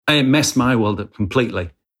It messed my world up completely.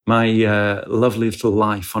 My lovely little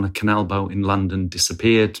life on a canal boat in London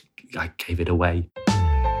disappeared. I gave it away.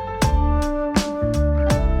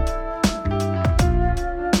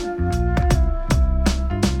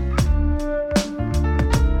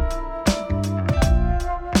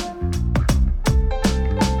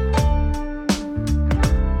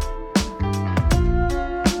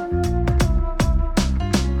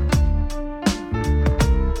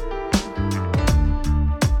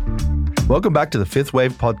 Welcome back to the Fifth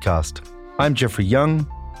Wave podcast. I'm Jeffrey Young,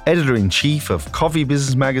 Editor-in-Chief of coffee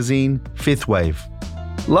business magazine, Fifth Wave.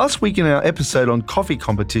 Last week in our episode on coffee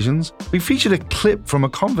competitions, we featured a clip from a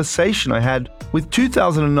conversation I had with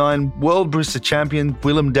 2009 World Barista Champion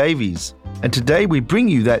Gwilym Davies. And today we bring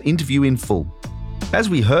you that interview in full. As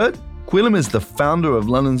we heard, Gwilym is the founder of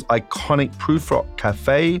London's iconic Prufrock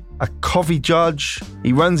Cafe, a coffee judge.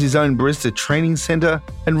 He runs his own barista training centre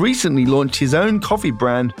and recently launched his own coffee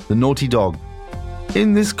brand, The Naughty Dog.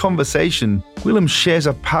 In this conversation, Gwilym shares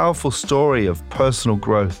a powerful story of personal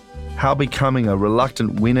growth, how becoming a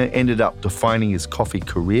reluctant winner ended up defining his coffee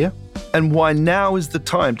career, and why now is the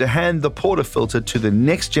time to hand the portafilter to the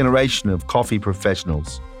next generation of coffee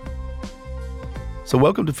professionals. So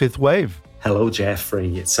welcome to Fifth Wave. Hello,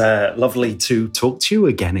 Jeffrey. It's lovely to talk to you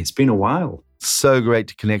again. It's been a while. So great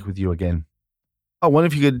to connect with you again. I wonder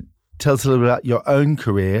if you could tell us a little bit about your own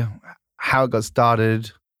career, how it got started,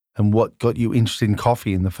 and what got you interested in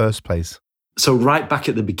coffee in the first place. So right back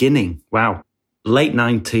at the beginning, late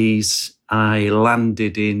 90s, I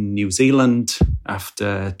landed in New Zealand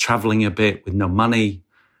after traveling a bit with no money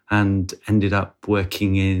and ended up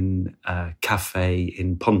working in a cafe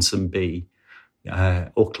in Ponsonby,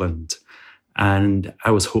 Auckland. And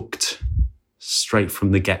I was hooked straight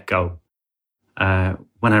from the get-go.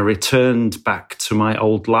 When I returned back to my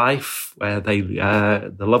old life, where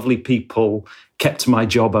the lovely people kept my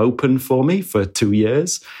job open for me for 2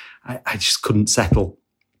 years, I just couldn't settle.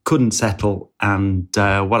 And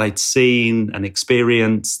what I'd seen and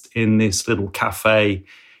experienced in this little cafe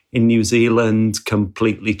in New Zealand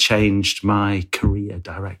completely changed my career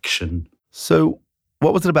direction. So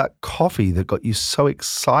what was it about coffee that got you so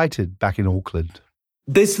excited back in Auckland?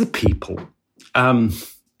 There's the people.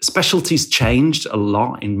 Specialties changed a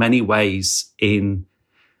lot in many ways in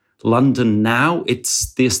London now.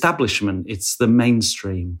 It's the establishment, it's the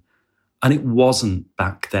mainstream. And it wasn't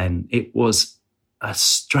back then. It was a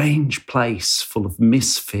strange place full of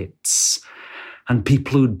misfits and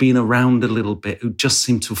people who'd been around a little bit, who just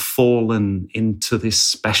seemed to have fallen into this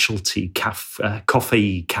specialty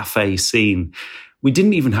coffee cafe scene. We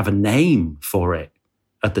didn't even have a name for it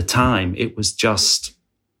at the time. It was just,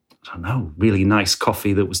 really nice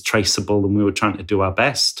coffee that was traceable, and we were trying to do our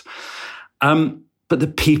best. But the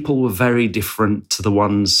people were very different to the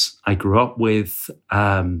ones I grew up with.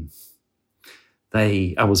 I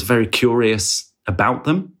was very curious about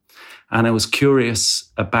them, and I was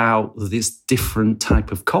curious about this different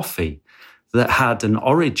type of coffee that had an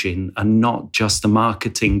origin and not just a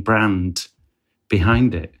marketing brand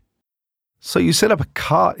behind it. So you set up a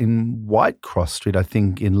cart in Whitecross Street, I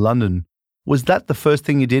think, in London. Was that the first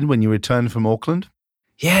thing you did when you returned from Auckland?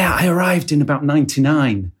 Yeah, I arrived in about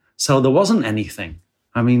 99. So there wasn't anything.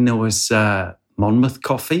 I mean, there was Monmouth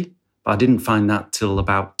Coffee, but I didn't find that till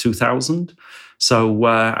about 2000. So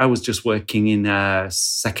I was just working in a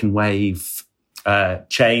second wave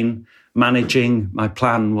chain, managing. My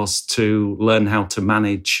plan was to learn how to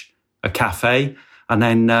manage a cafe and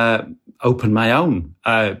then open my own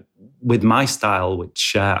with my style,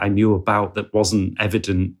 which I knew about that wasn't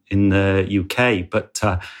evident in the UK. But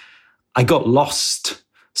I got lost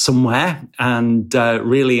somewhere and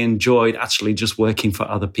really enjoyed actually just working for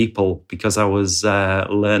other people because I was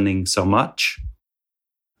learning so much.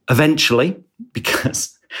 Eventually,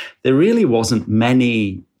 because there really wasn't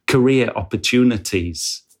many career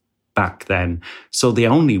opportunities back then, so the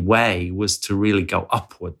only way was to really go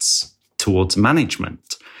upwards towards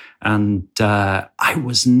management. And I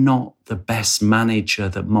was not the best manager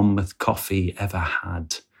that Monmouth Coffee ever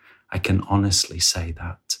had. I can honestly say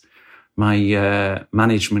that. My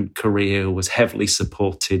management career was heavily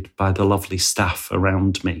supported by the lovely staff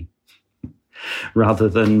around me, rather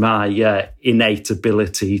than my innate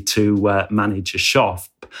ability to manage a shop.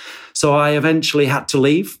 So I eventually had to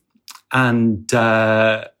leave and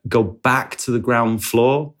go back to the ground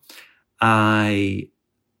floor. I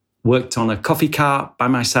worked on a coffee cart by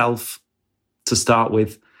myself to start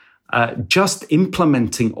with, just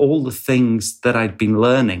implementing all the things that I'd been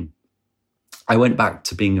learning. I went back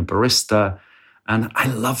to being a barista and I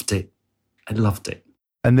loved it.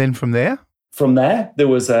 And then from there? From there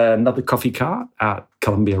was another coffee cart at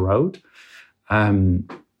Columbia Road.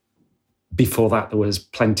 before that, there was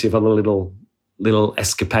plenty of other little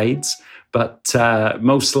escapades. But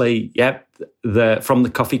mostly, from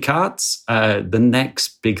the coffee carts. The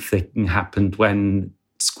next big thing happened when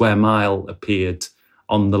Square Mile appeared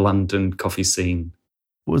on the London coffee scene.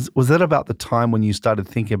 Was that about the time when you started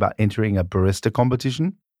thinking about entering a barista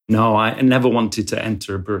competition? No, I never wanted to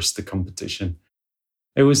enter a barista competition.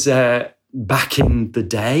 It was back in the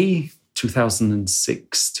day,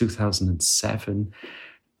 2006, 2007.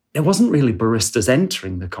 There wasn't really baristas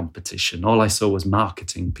entering the competition. All I saw was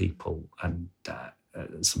marketing people and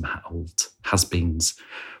some old has-beens.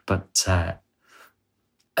 But so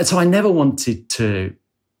I never wanted to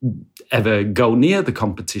ever go near the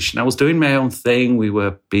competition. I was doing my own thing. We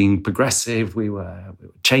were being progressive. We were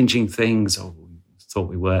changing things, or we thought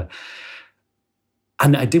we were.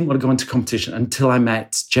 And I didn't want to go into competition until I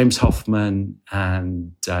met James Hoffmann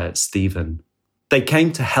and Stephen. They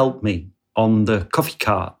came to help me on the coffee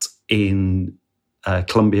cart in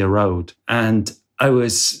Columbia Road. And I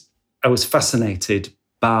was fascinated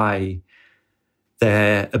by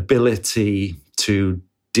their ability to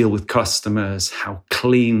deal with customers, how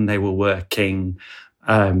clean they were working,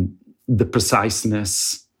 the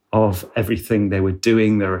preciseness of everything they were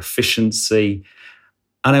doing, their efficiency.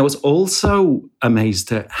 And I was also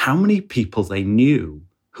amazed at how many people they knew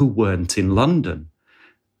who weren't in London.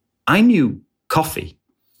 I knew coffee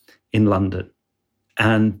in London,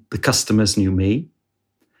 and the customers knew me.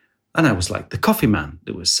 And I was like the coffee man.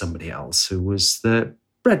 There was somebody else who was the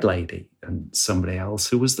bread lady, and somebody else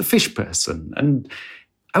who was the fish person. And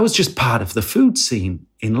I was just part of the food scene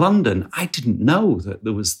in London. I didn't know that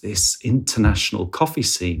there was this international coffee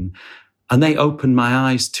scene, and they opened my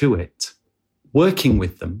eyes to it. Working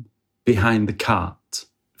with them behind the cart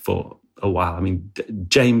for a while. I mean,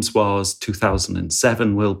 James was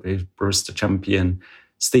 2007 World Barista Champion.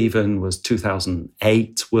 Stephen was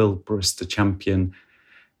 2008 World Barista Champion.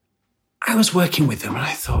 I was working with them and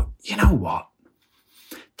I thought, you know what?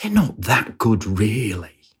 They're not that good,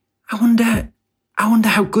 really. I wonder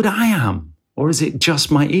how good I am, or is it just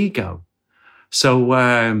my ego? So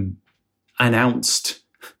I announced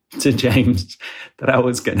to James that I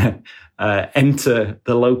was going to enter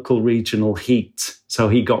the local regional heat. So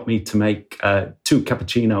he got me to make 2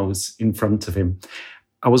 cappuccinos in front of him.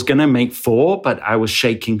 I was going to make 4, but I was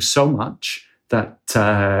shaking so much that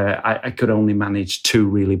I could only manage 2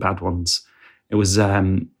 really bad ones. It was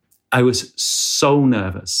I was so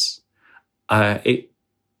nervous. It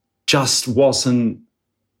just wasn't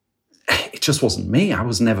me. I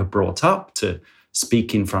was never brought up to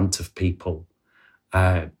speak in front of people,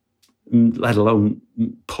 let alone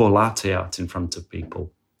pour latte art in front of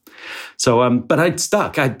people. So, but I'd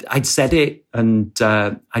stuck. I'd said it, and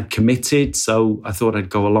I'd committed. So I thought I'd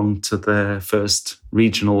go along to the first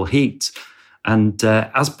regional heat. And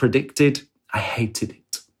as predicted, I hated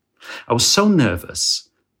it. I was so nervous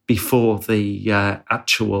before the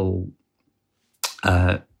actual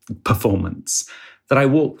performance that I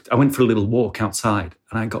went for a little walk outside,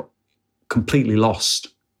 and I got completely lost.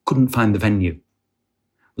 Couldn't find the venue.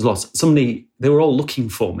 Was lost. They were all looking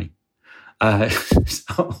for me.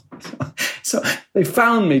 So they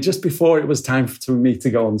found me just before it was time for me to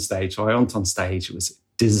go on stage. So I went on stage. It was a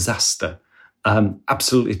disaster.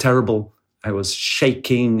 Absolutely terrible. I was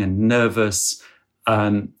shaking and nervous.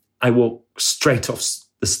 I walked straight off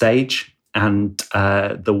the stage, and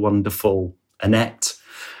the wonderful Annette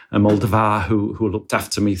Moldovar, who looked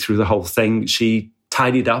after me through the whole thing, she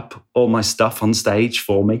tidied up all my stuff on stage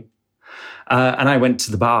for me. And I went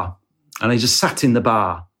to the bar, and I just sat in the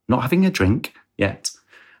bar, not having a drink yet.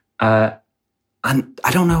 And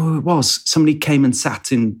I don't know who it was. Somebody came and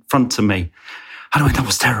sat in front of me. And I went, that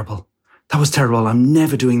was terrible. That was terrible. I'm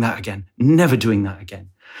never doing that again. Never doing that again.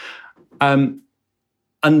 And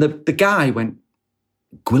the guy went,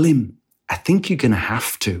 Gwilym, I think you're going to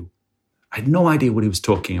have to. I had no idea what he was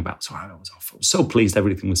talking about. So I was off. I was so pleased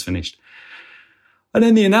everything was finished. And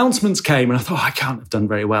then the announcements came, and I thought, I can't have done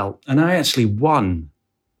very well. And I actually won.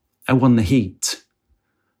 I won the heat.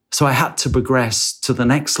 So I had to progress to the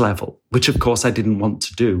next level, which of course I didn't want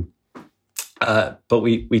to do. But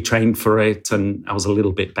we trained for it, and I was a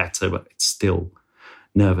little bit better, but it's still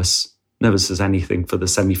nervous as anything for the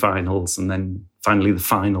semi-finals, and then finally the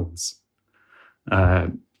finals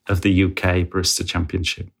of the UK Barista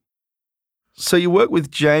Championship. So you worked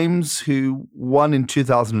with James, who won in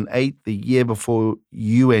 2008, the year before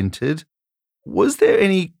you entered. Was there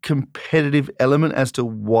any competitive element as to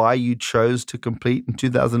why you chose to compete in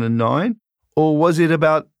 2009? Or was it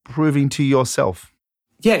about proving to yourself?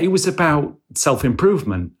 Yeah, it was about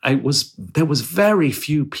self-improvement. There was very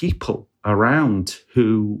few people around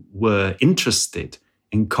who were interested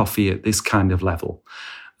in coffee at this kind of level.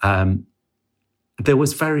 There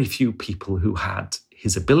was very few people who had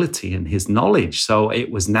his ability and his knowledge. So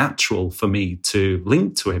it was natural for me to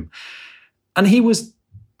link to him. And he was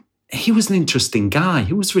an interesting guy.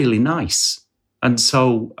 He was really nice. And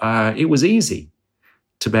so it was easy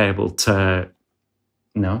to be able to,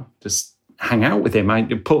 just hang out with him.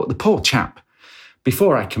 The poor chap,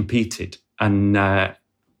 before I competed, and I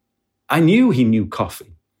knew he knew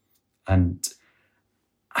coffee. And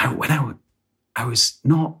I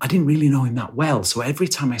didn't really know him that well. So every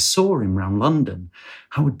time I saw him around London,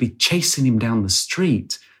 I would be chasing him down the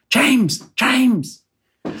street. James,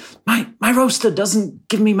 my roaster doesn't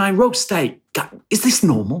give me my roast date. Is this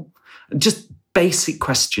normal? Just basic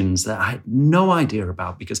questions that I had no idea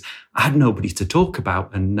about because I had nobody to talk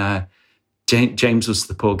about. And James was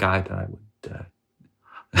the poor guy that I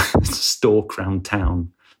would stalk around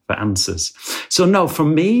town for answers. So no, for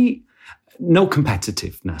me, no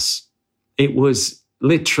competitiveness. It was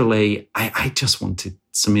literally, I just wanted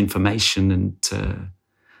some information and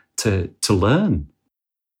to learn.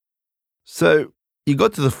 So you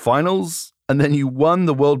got to the finals and then you won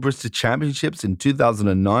the World Barista Championships in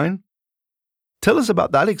 2009. Tell us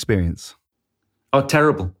about that experience. Oh,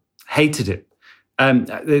 terrible. Hated it.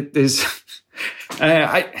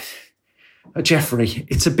 Jeffrey,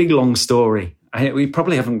 it's a big, long story. We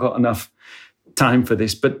probably haven't got enough time for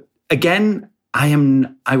this, but again, I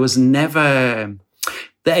was never,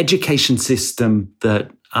 the education system that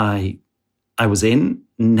I was in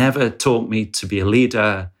never taught me to be a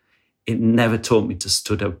leader. It never taught me to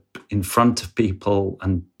stood up in front of people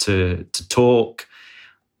and to talk.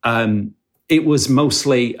 It was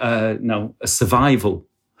mostly, a survival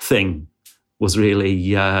thing was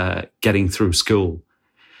really getting through school.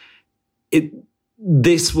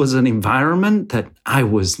 This was an environment that I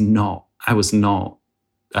was not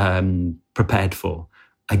prepared for.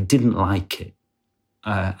 I didn't like it.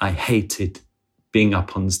 I hated being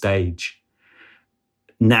up on stage.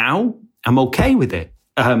 Now I'm okay with it.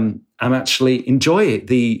 I'm actually enjoy it.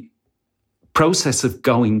 The process of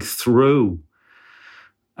going through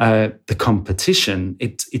the competition,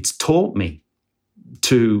 it's taught me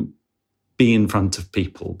to be in front of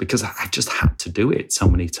people because I just had to do it so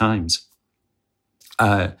many times.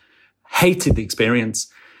 Hated the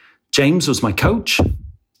experience. James was my coach.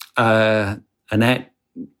 Annette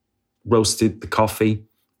roasted the coffee,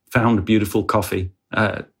 found a beautiful coffee.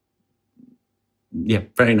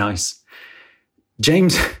 Very nice.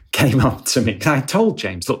 James came up to me. I told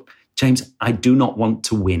James, look, James, I do not want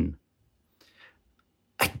to win.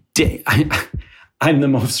 I'm the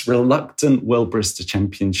most reluctant World Barista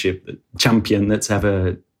champion that's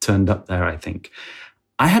ever turned up there, I think.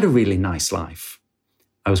 I had a really nice life.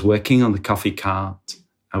 I was working on the coffee cart.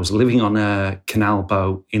 I was living on a canal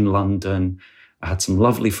boat in London. I had some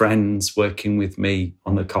lovely friends working with me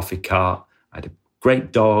on the coffee cart. I had a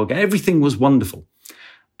great dog. Everything was wonderful.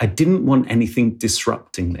 I didn't want anything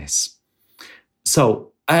disrupting this.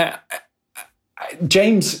 So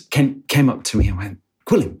James came up to me and went,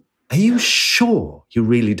 Quilliam, are you sure you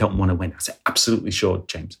really don't want to win? I said, absolutely sure,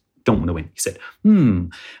 James. Don't want to win. He said,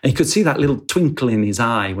 And you could see that little twinkle in his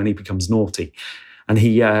eye when he becomes naughty. And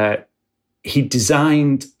he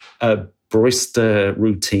designed a barista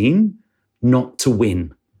routine not to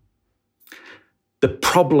win. The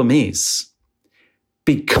problem is,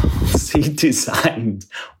 because he designed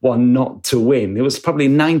one not to win, there was probably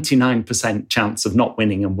 99% chance of not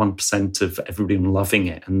winning and 1% of everyone loving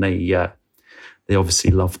it. And they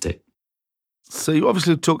obviously loved it. So you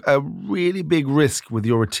obviously took a really big risk with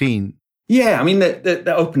your routine. Yeah, I mean,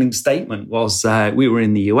 the opening statement was we were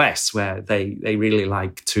in the US where they really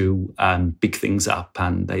like to big things up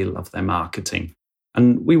and they love their marketing.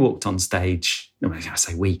 And we walked on stage. I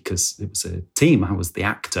say we because it was a team. I was the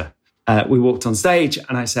actor. We walked on stage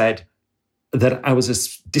and I said that I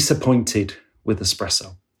was disappointed with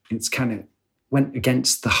espresso. It's kind of went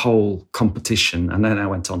against the whole competition. And then I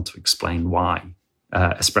went on to explain why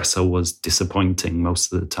espresso was disappointing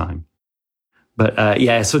most of the time. But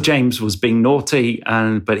so James was being naughty,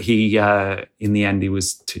 but he, in the end, he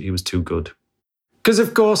was too good. Because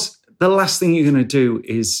of course, the last thing you're going to do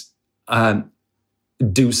is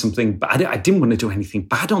do something bad. I didn't want to do anything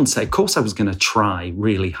bad on set. Of course, I was going to try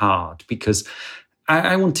really hard because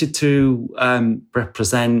I wanted to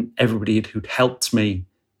represent everybody who'd helped me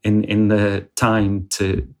in the time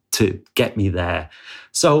to get me there.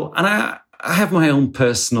 So, and I have my own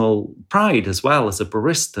personal pride as well as a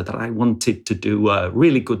barista that I wanted to do a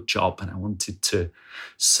really good job and I wanted to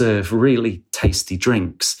serve really tasty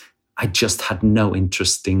drinks. I just had no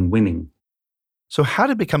interest in winning. So how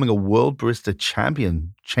did becoming a World Barista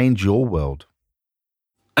Champion change your world?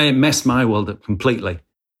 It messed my world up completely.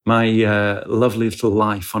 My lovely little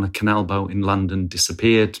life on a canal boat in London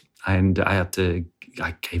disappeared, and I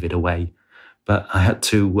gave it away. But I had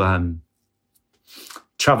to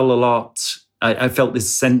travel a lot. I felt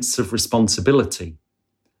this sense of responsibility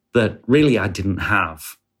that really I didn't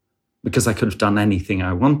have, because I could have done anything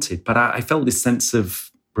I wanted. But I felt this sense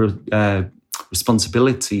of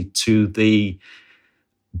responsibility to the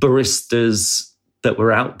baristas that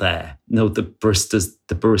were out there. The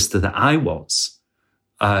barista that I was,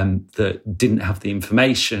 that didn't have the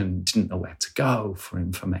information, didn't know where to go for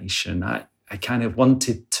information. I kind of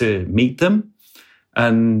wanted to meet them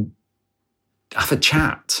and have a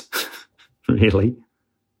chat, really,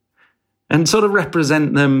 and sort of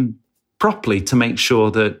represent them properly to make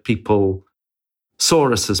sure that people saw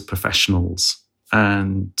us as professionals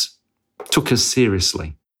and took us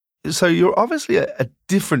seriously. So you're obviously a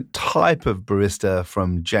different type of barista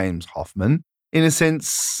from James Hoffmann. In a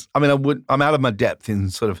sense, I mean, I'm out of my depth in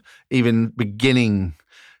sort of even beginning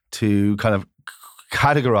to kind of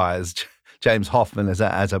categorize James Hoffmann as a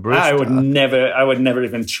barista. I would never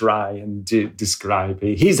even try and describe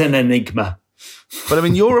it. He's an enigma. But I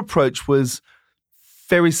mean, your approach was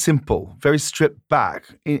very simple, very stripped back,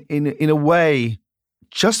 in a way,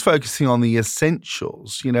 just focusing on the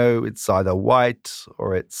essentials. It's either white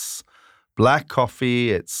or it's black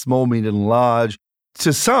coffee, it's small, medium, large.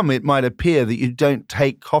 To some, it might appear that you don't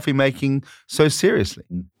take coffee making so seriously.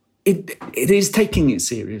 It is taking it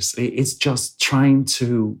seriously. It's just trying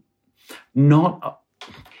to not...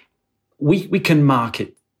 We can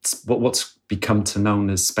market what's become to known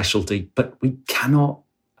as specialty, but we cannot,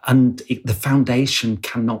 and the foundation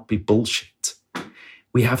cannot be bullshit.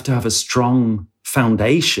 We have to have a strong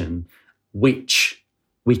foundation which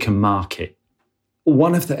we can market.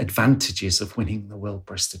 One of the advantages of winning the World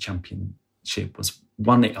Barista Championship was,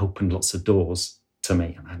 one, it opened lots of doors to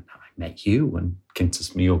me, and I met you and came to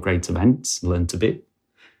some of your great events, learned a bit.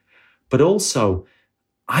 But also,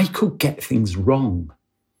 I could get things wrong,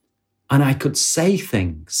 and I could say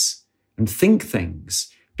things and think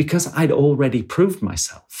things because I'd already proved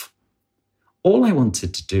myself. All I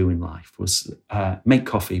wanted to do in life was make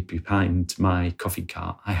coffee behind my coffee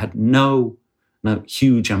cart. I had no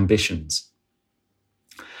huge ambitions.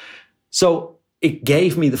 So it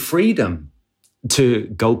gave me the freedom to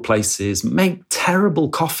go places, make terrible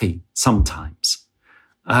coffee sometimes,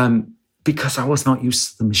 because I was not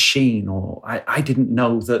used to the machine, or I didn't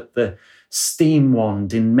know that the steam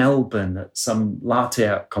wand in Melbourne at some latte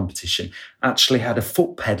art competition actually had a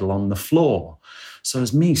foot pedal on the floor. So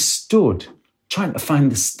as me stood trying to find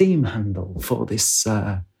the steam handle for this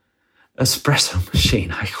espresso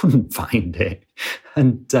machine, I couldn't find it.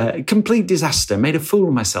 And complete disaster, made a fool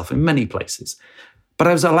of myself in many places. But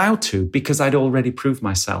I was allowed to because I'd already proved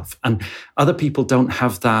myself. And other people don't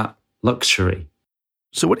have that luxury.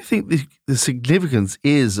 So what do you think the significance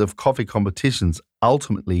is of coffee competitions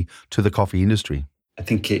ultimately to the coffee industry? I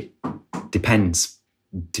think it depends.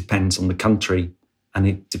 It depends on the country, and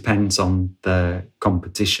it depends on the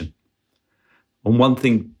competition. And one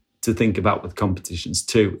thing to think about with competitions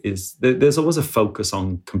too is there's always a focus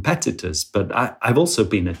on competitors, but I've also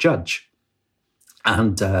been a judge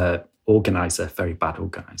and organizer, very bad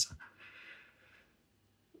organizer.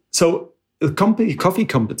 So the coffee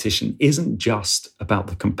competition isn't just about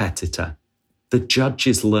the competitor. The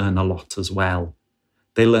judges learn a lot as well.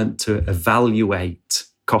 They learn to evaluate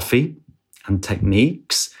coffee and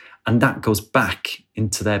techniques, and that goes back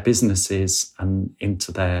into their businesses and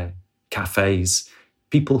into their cafes.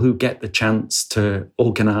 People who get the chance to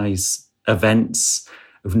organise events,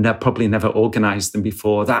 who've probably never organised them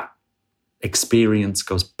before, that experience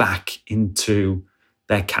goes back into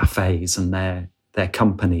their cafes and their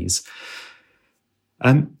companies.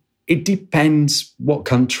 It depends what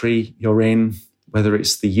country you're in, whether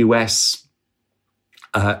it's the US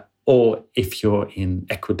or if you're in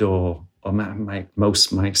Ecuador, or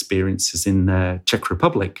most of my experience is in the Czech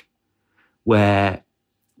Republic, where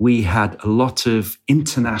we had a lot of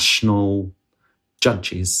international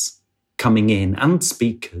judges coming in and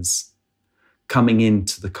speakers coming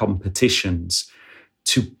into the competitions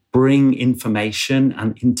to bring information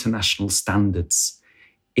and international standards.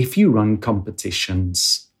 If you run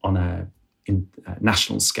competitions on a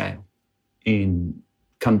national scale in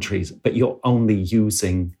countries, but you're only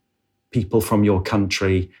using people from your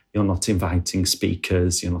country, you're not inviting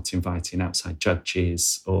speakers, you're not inviting outside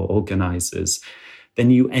judges or organisers, then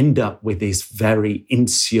you end up with this very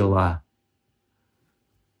insular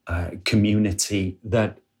community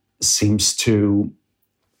that seems to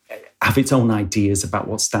have its own ideas about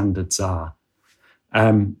what standards are.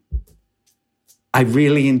 I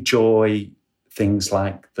really enjoy things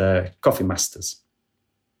like the Coffee Masters.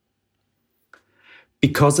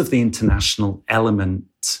 Because of the international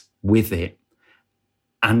element with it,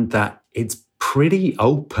 and that it's pretty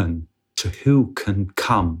open to who can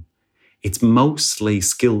come. It's mostly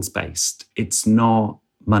skills-based. It's not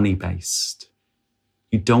money-based.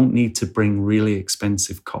 You don't need to bring really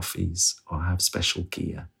expensive coffees or have special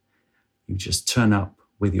gear. You just turn up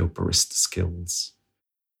with your barista skills.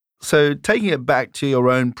 So taking it back to your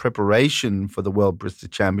own preparation for the World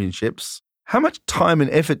Barista Championships, how much time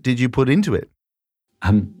and effort did you put into it?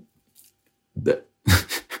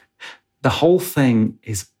 The whole thing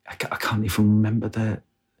is, I can't even remember the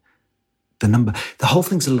number. The whole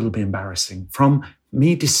thing's a little bit embarrassing. From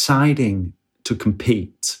me deciding to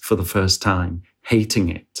compete for the first time, hating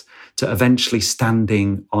it, to eventually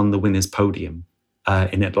standing on the winner's podium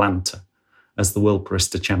in Atlanta as the World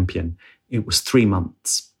Barista Champion, it was 3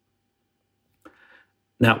 months.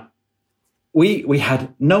 Now, we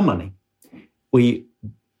had no money. We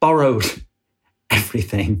borrowed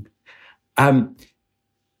everything.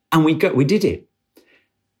 And we did it.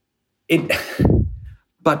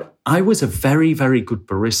 But I was a very, very good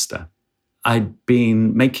barista. I'd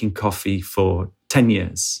been making coffee for 10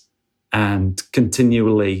 years and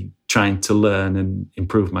continually trying to learn and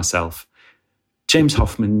improve myself. James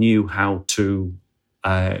Hoffmann knew how to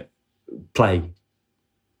play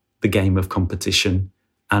the game of competition,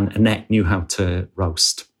 and Annette knew how to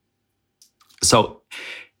roast. So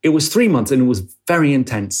it was 3 months and it was very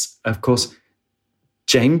intense. Of course,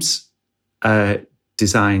 James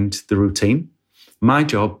designed the routine. My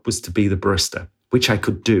job was to be the barista, which I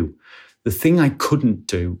could do. The thing I couldn't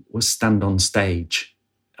do was stand on stage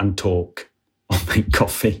and talk or make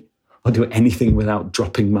coffee or do anything without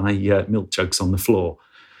dropping my milk jugs on the floor.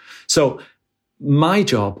 So my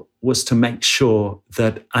job was to make sure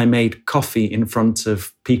that I made coffee in front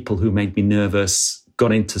of people who made me nervous,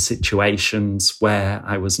 got into situations where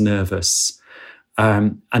I was nervous,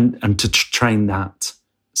 and to train that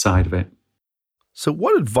side of it. So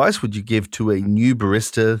what advice would you give to a new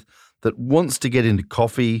barista that wants to get into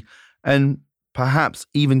coffee and perhaps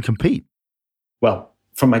even compete? Well,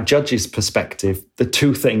 from my judge's perspective, the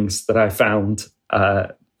two things that I found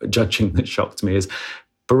judging that shocked me is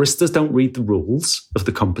baristas don't read the rules of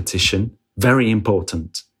the competition. Very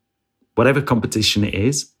important. Whatever competition it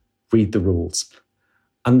is, read the rules.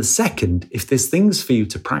 And the second, if there's things for you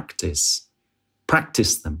to practice,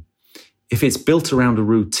 practice them. If it's built around a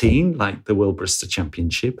routine like the World Barista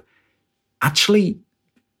Championship, actually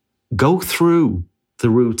go through the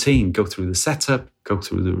routine, go through the setup, go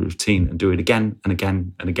through the routine and do it again and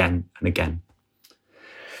again and again and again.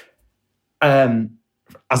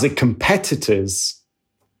 As a competitor's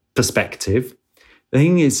perspective, the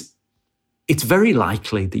thing is, it's very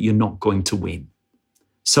likely that you're not going to win.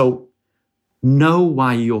 So know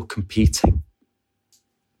why you're competing.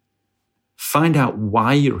 Find out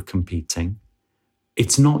why you're competing.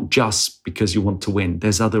 It's not just because you want to win.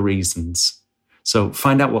 There's other reasons. So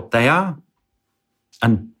find out what they are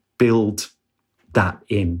and build that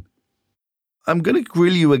in. I'm going to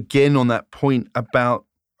grill you again on that point about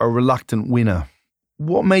a reluctant winner.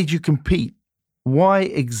 What made you compete? Why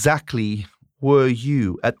exactly were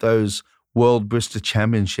you at those World Barista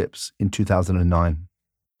Championships in 2009?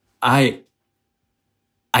 I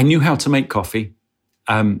knew how to make coffee.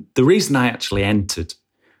 The reason I actually entered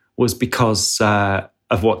was because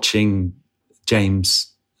of watching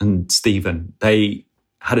James and Stephen. They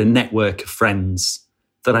had a network of friends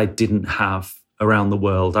that I didn't have around the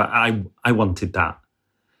world. I wanted that.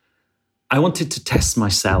 I wanted to test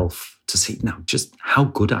myself to see just how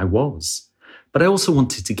good I was. But I also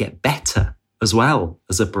wanted to get better as well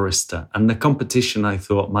as a barista. And the competition, I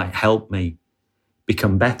thought, might help me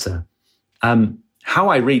become better. How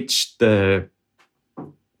I reached the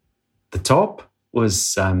top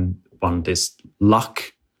was one, this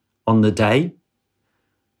luck on the day.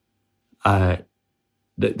 That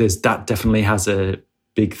definitely has a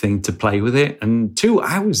big thing to play with it. And two,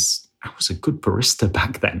 I was a good barista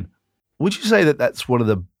back then. Would you say that that's one of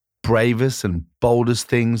the bravest and boldest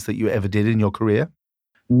things that you ever did in your career?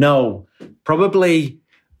 No, probably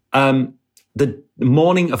the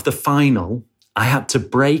morning of the final, I had to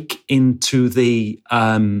break into the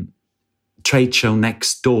trade show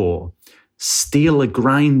next door, steal a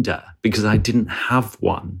grinder because I didn't have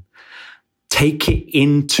one, take it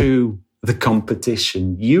into the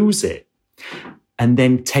competition, use it, and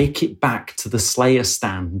then take it back to the Slayer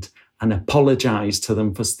stand and apologize to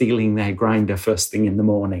them for stealing their grinder first thing in the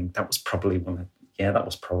morning. That was probably but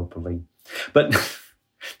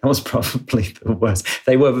that was probably the worst.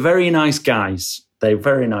 They were very nice guys. They were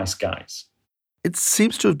very nice guys. it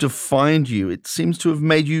seems to have defined you. It seems to have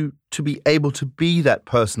made you to be able to be that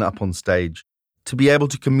person up on stage, to be able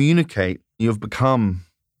to communicate. You've become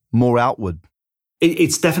more outward.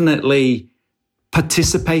 It's definitely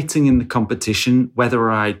participating in the competition,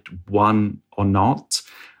 whether I won or not,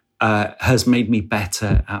 has made me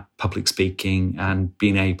better at public speaking and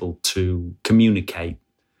being able to communicate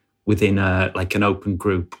within an open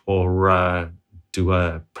group or do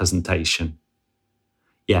a presentation.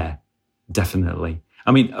 Yeah, definitely.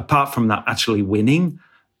 I mean, apart from that, actually winning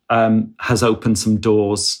has opened some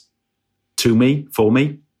doors for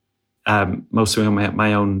me, mostly on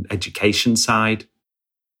my own education side.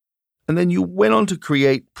 And then you went on to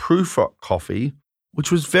create Prufrock Coffee,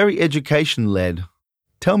 which was very education-led.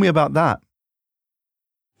 Tell me about that.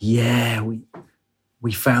 Yeah,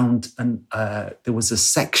 we found there was a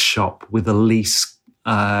sex shop with a lease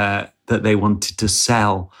that they wanted to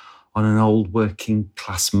sell on an old working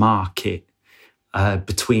class market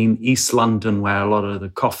between East London, where a lot of the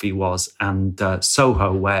coffee was, and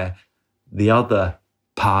Soho, where the other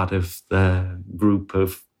part of the group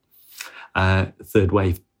of third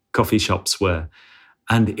wave coffee shops were.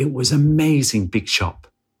 And it was amazing big shop.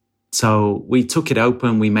 So we took it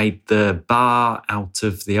open. We made the bar out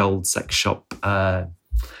of the old sex shop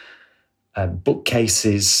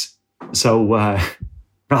bookcases. So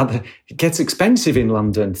rather, it gets expensive in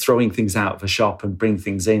London throwing things out of a shop and bring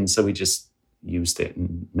things in. So we just used it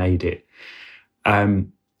and made it.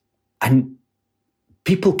 And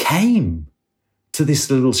people came to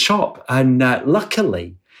this little shop. And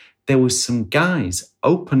luckily, there was some guys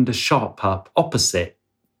opened a shop up opposite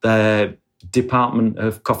the Department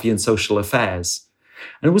of Coffee and Social Affairs.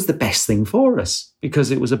 And it was the best thing for us because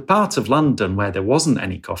it was a part of London where there wasn't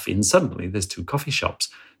any coffee and suddenly there's 2 coffee shops.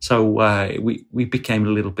 So we became a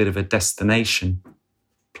little bit of a destination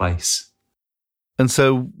place. And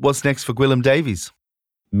so what's next for Gwilym Davies?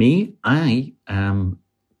 Me, I am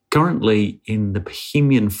currently in the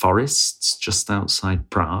Bohemian forests just outside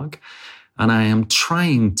Prague. And I am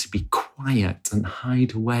trying to be quiet and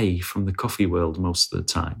hide away from the coffee world most of the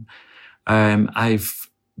time. I've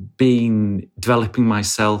been developing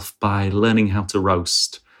myself by learning how to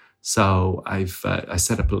roast. So I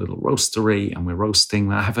set up a little roastery and we're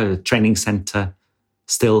roasting. I have a training centre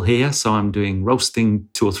still here. So I'm doing roasting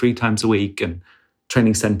 2 or 3 times a week and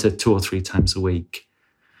training centre 2 or 3 times a week.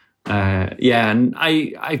 And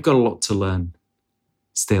I've got a lot to learn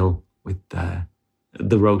still with the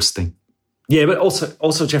roasting. Yeah, but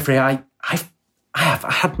also, Jeffrey, I have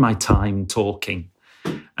had my time talking,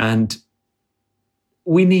 and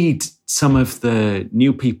we need some of the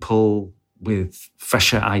new people with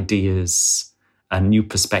fresher ideas and new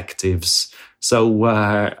perspectives. So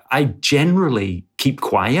I generally keep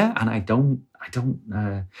quiet, and I don't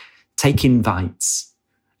take invites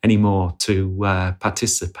anymore to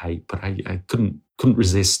participate. But I couldn't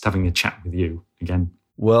resist having a chat with you again.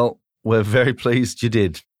 Well, we're very pleased you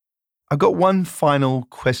did. I've got one final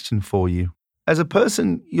question for you. As a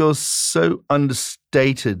person, you're so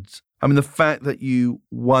understated. I mean, the fact that you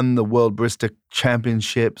won the World Barista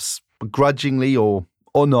Championships, begrudgingly or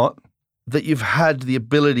not, that you've had the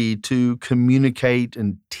ability to communicate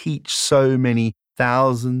and teach so many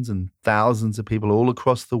thousands and thousands of people all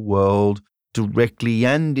across the world, directly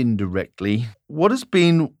and indirectly. What has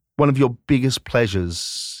been one of your biggest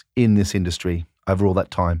pleasures in this industry over all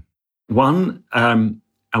that time? One,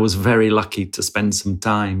 I was very lucky to spend some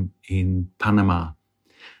time in Panama.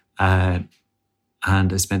 And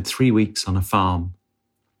I spent 3 weeks on a farm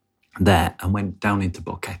there and went down into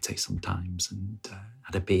Boquete sometimes and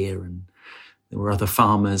had a beer. And there were other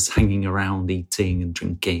farmers hanging around eating and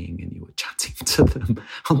drinking, and you were chatting to them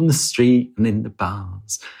on the street and in the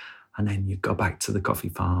bars. And then you'd go back to the coffee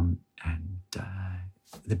farm and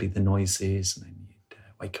there'd be the noises, and then you'd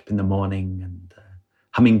wake up in the morning and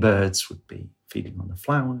hummingbirds would be feeding on the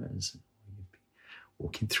flowers. You'd be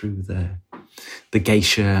walking through the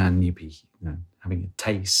geisha and you'd be having a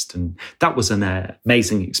taste. And that was an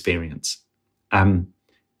amazing experience. I'm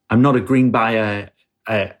not a green buyer.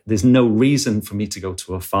 There's no reason for me to go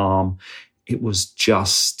to a farm. It was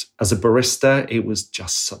just, as a barista, it was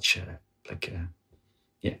just such a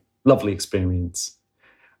lovely experience.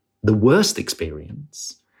 The worst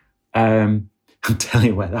experience, I'll tell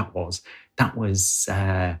you where that was. That was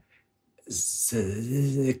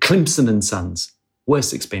Climson and Sons.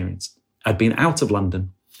 Worst experience. I'd been out of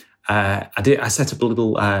London. I set up a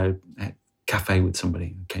little cafe with somebody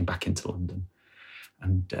who came back into London.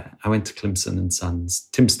 And I went to Climson and Sons.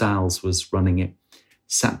 Tim Stiles was running it.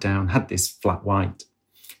 Sat down, had this flat white.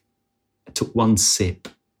 I took one sip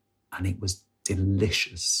and it was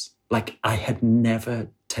delicious. Like I had never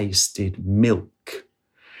tasted milk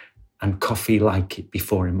and coffee like it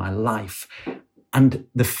before in my life. And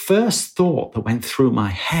the first thought that went through my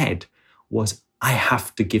head was, I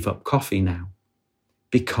have to give up coffee now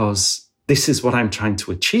because this is what I'm trying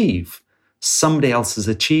to achieve. Somebody else has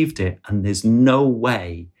achieved it and there's no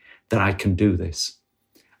way that I can do this.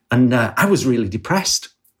 And I was really depressed,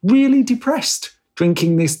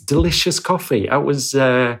 drinking this delicious coffee. I was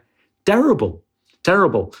terrible.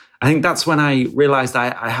 I think that's when I realized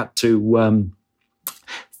I had to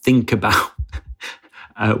think about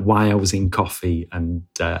why I was in coffee, and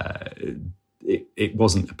it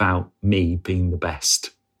wasn't about me being the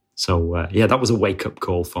best. So that was a wake-up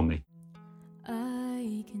call for me.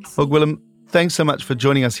 Well, Gwilym, thanks so much for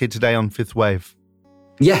joining us here today on Fifth Wave.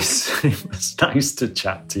 Yes, it was nice to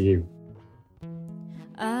chat to you.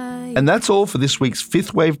 And that's all for this week's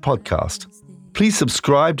Fifth Wave podcast. Please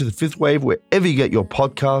subscribe to the Fifth Wave wherever you get your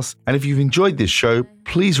podcasts. And if you've enjoyed this show,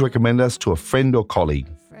 please recommend us to a friend or colleague.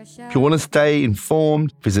 If you want to stay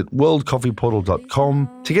informed, visit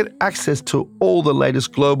worldcoffeeportal.com to get access to all the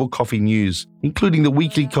latest global coffee news, including the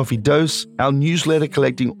weekly coffee dose, our newsletter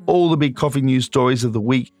collecting all the big coffee news stories of the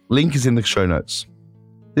week. Link is in the show notes.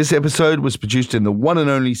 This episode was produced in the one and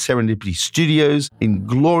only Serendipity Studios in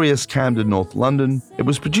glorious Camden, North London. It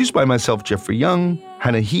was produced by myself, Jeffrey Young,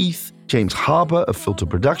 Hannah Heath, James Harper of Filter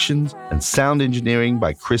Productions, and sound engineering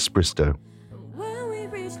by Chris Bristow.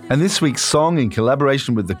 And this week's song, in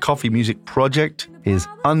collaboration with the Coffee Music Project, is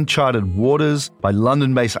Uncharted Waters by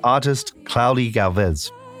London-based artist Cloudy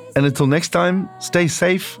Galvez. And until next time, stay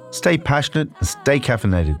safe, stay passionate, and stay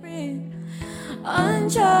caffeinated.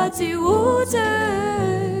 Uncharted waters,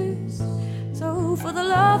 so for the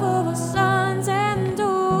love of our sons and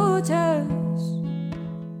daughters,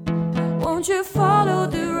 won't you follow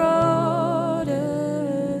the orders?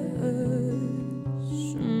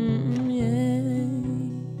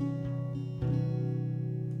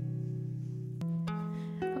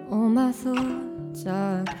 All my thoughts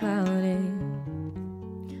are clouded,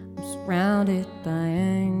 I'm surrounded by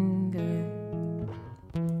anger.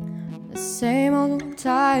 The same old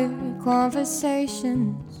tired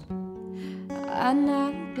conversations. I've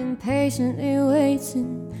not been patiently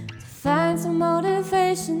waiting to find some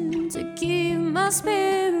motivation to keep my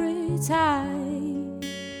spirits high.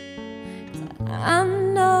 I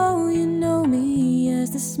know you know me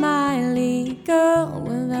as the smiley girl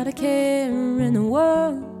without a care in the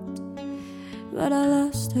world, but I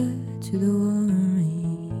lost her to the worry.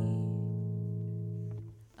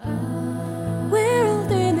 We're all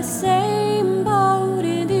in the same boat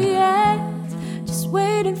in the end, just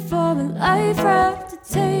waiting for a life raft to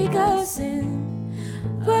take us in.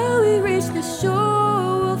 When we reach the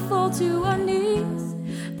shore, we'll fall to our knees,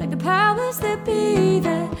 thank the powers that be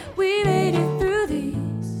that we made it through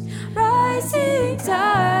these rising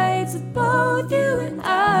tides of both you and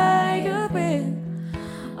I agree.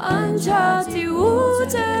 Uncharted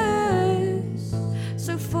waters,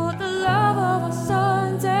 so for the love of our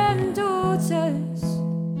sons and daughters,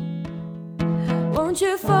 won't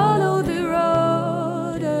you follow